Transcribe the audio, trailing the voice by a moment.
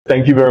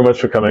Thank you very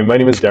much for coming. My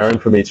name is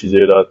Darren from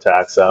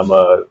HEJ.tax. I'm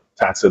a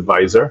tax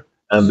advisor,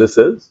 and this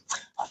is?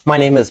 My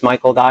name is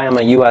Michael Dye. I'm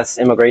a U.S.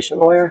 immigration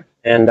lawyer,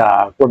 and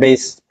we're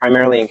based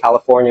primarily in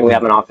California. We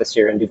have an office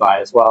here in Dubai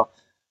as well.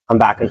 I'm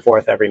back and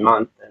forth every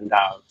month, and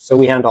so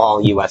we handle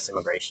all U.S.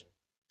 immigration.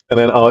 And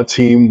then our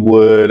team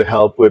would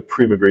help with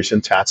pre-immigration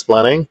tax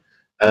planning,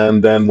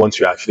 and then once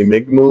you actually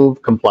make the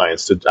move,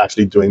 compliance to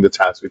actually doing the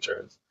tax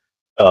returns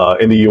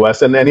in the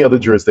U.S. and any other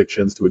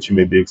jurisdictions to which you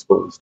may be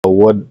exposed.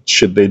 What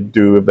should they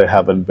do if they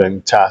haven't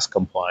been tax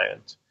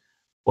compliant?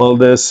 Well,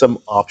 there's some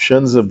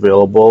options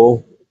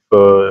available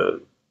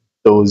for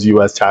those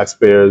U.S.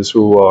 taxpayers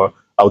who are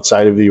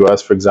outside of the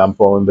U.S., for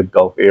example, in the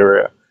Gulf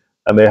area,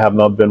 and they have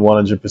not been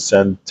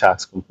 100%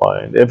 tax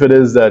compliant. If it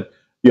is that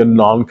your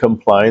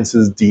non-compliance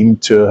is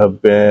deemed to have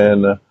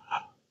been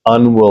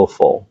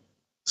unwillful,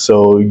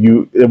 so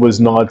it was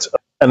not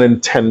an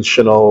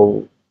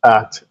intentional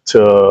act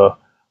to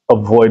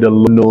avoid a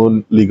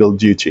known legal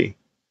duty,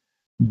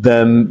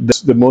 then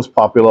the most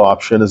popular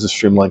option is a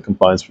streamlined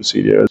compliance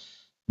procedure.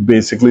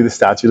 Basically, the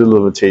statute of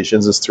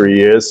limitations is 3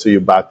 years, so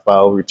you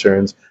backfile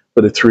returns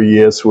for the 3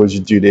 years for which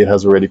your due date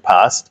has already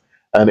passed.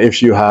 And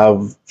if you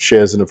have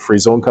shares in a free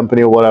zone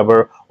company or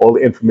whatever, all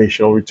the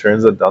informational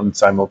returns are done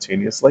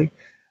simultaneously,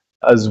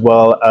 as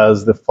well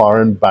as the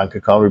foreign bank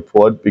account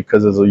report,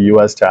 because as a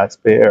U.S.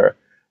 taxpayer,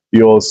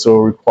 you're also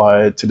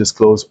required to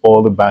disclose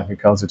all the bank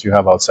accounts that you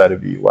have outside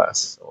of the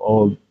U.S.,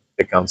 all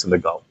accounts in the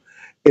Gulf.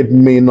 It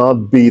may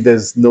not be,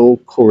 there's no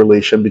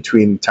correlation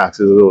between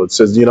taxes owed,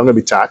 so you're not going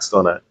to be taxed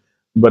on it.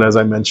 But as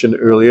I mentioned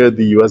earlier,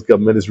 the U.S.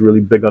 government is really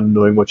big on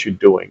knowing what you're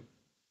doing,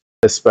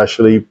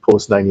 especially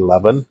post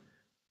 9/11.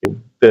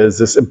 There's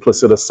this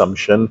implicit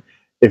assumption,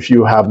 if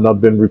you have not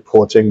been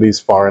reporting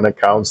these foreign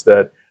accounts,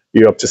 that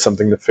you're up to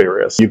something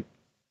nefarious.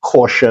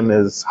 Caution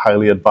is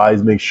highly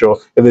advised. Make sure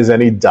if there's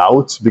any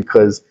doubt,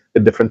 because the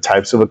different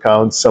types of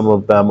accounts, some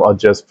of them are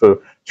just for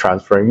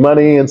transferring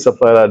money and stuff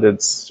like that.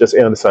 It's just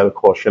on the side of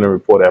caution and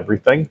report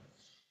everything.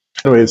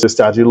 Anyways, the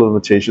statute of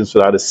limitations for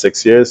that is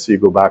 6 years, so you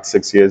go back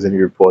 6 years and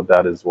you report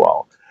that as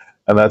well.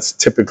 And that's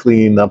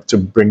typically enough to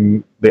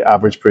bring the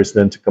average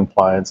person into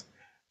compliance.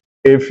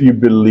 If you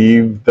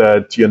believe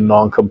that your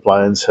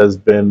non-compliance has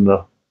been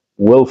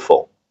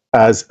willful,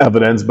 as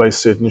evidenced by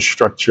certain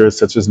structures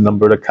such as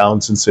numbered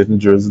accounts in certain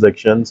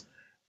jurisdictions,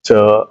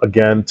 to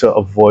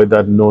avoid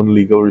that known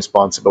legal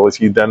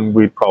responsibility, then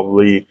we'd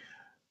probably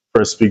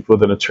first speak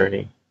with an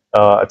attorney,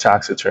 a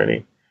tax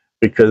attorney,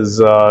 because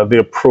the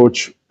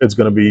approach is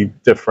going to be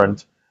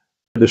different.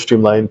 The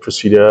streamlined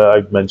procedure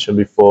I've mentioned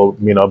before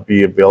may not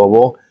be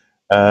available,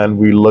 and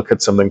we look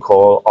at something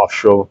called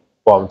offshore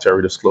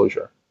voluntary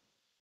disclosure.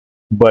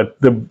 But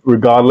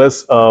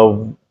regardless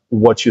of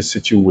what your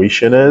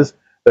situation is,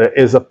 there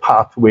is a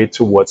pathway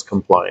towards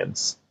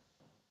compliance.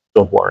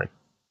 Don't worry.